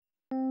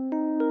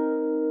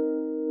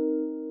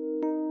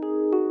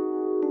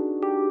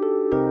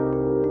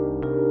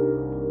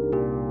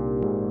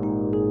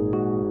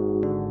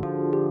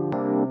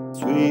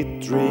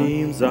Sweet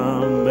dreams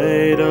are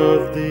made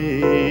of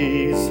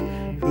these.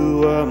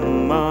 Who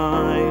am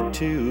I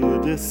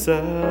to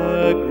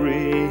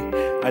disagree?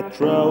 I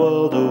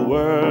travel the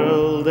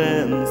world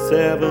and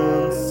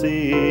seven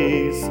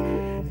seas.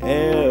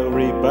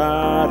 Everybody's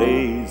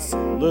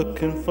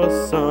looking for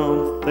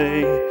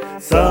something.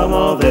 Some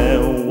of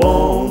them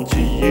want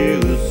to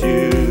use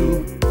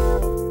you.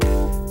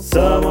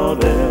 Some of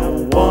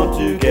them want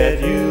to get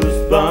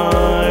used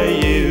by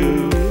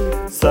you.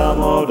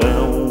 Some of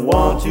them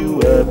want to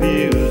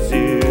abuse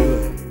you.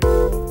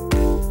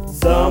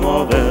 Some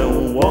of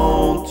them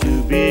want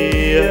to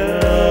be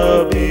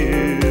abused.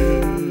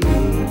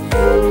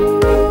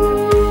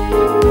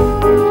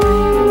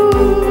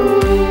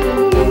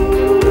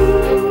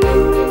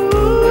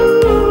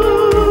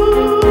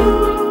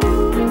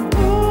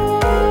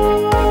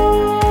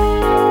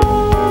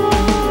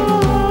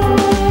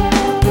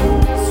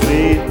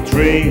 Sweet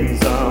dreams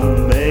are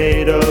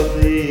made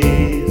of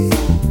these.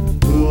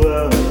 Who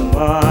am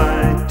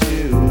I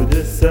to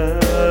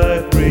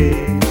disagree?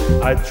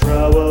 I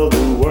travel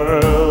the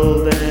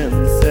world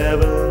and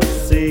seven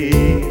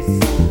seas.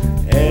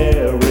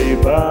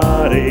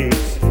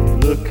 Everybody's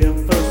looking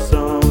for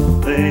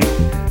something.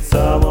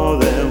 Some of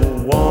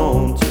them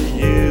want to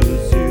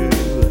use you.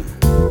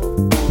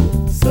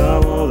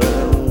 Some of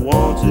them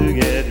want to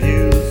get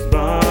used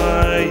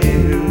by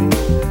you.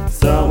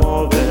 Some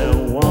of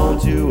them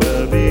want to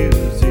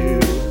abuse you.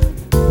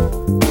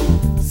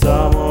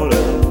 Some of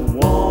them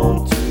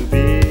want to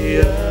be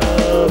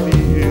abused.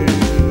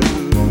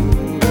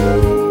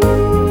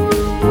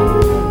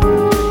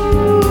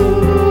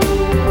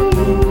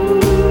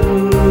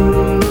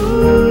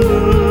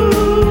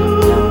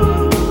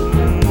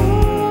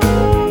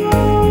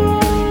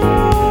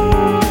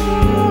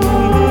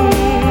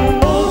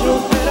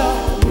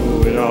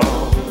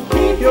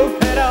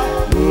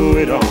 Move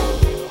it on,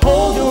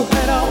 hold your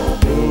head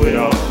up, move it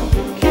on,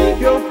 keep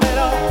your head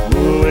up,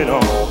 move it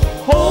on,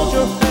 hold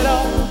your head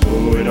up,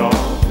 move it on,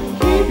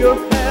 keep your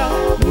head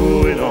up,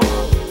 move it on,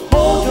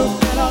 hold your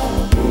head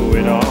up, move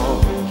it on,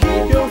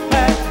 keep your head.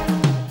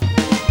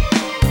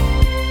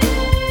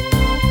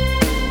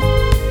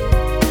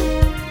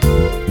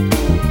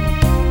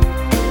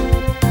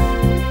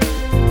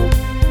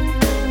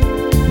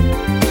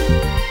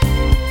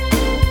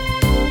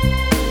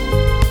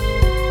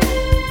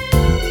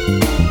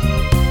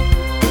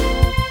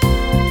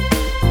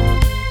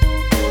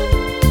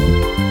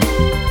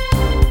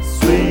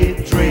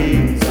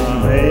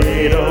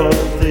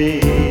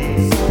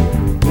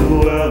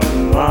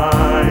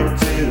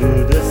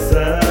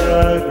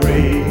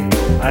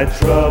 I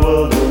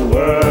travel the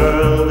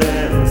world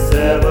and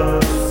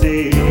seven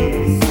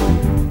seas.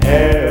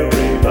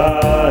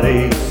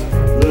 Everybody's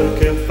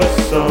looking for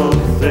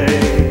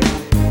something.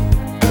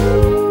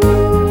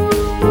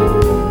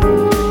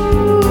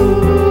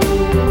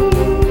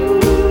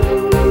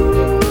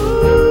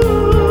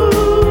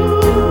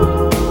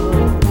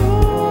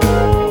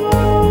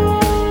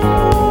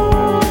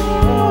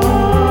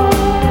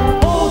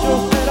 Hold your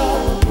head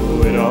up,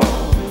 move it on.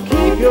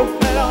 Keep your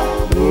head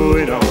up, move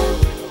it on.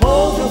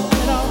 Hold your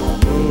head up,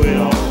 move it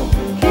on.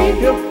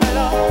 Keep your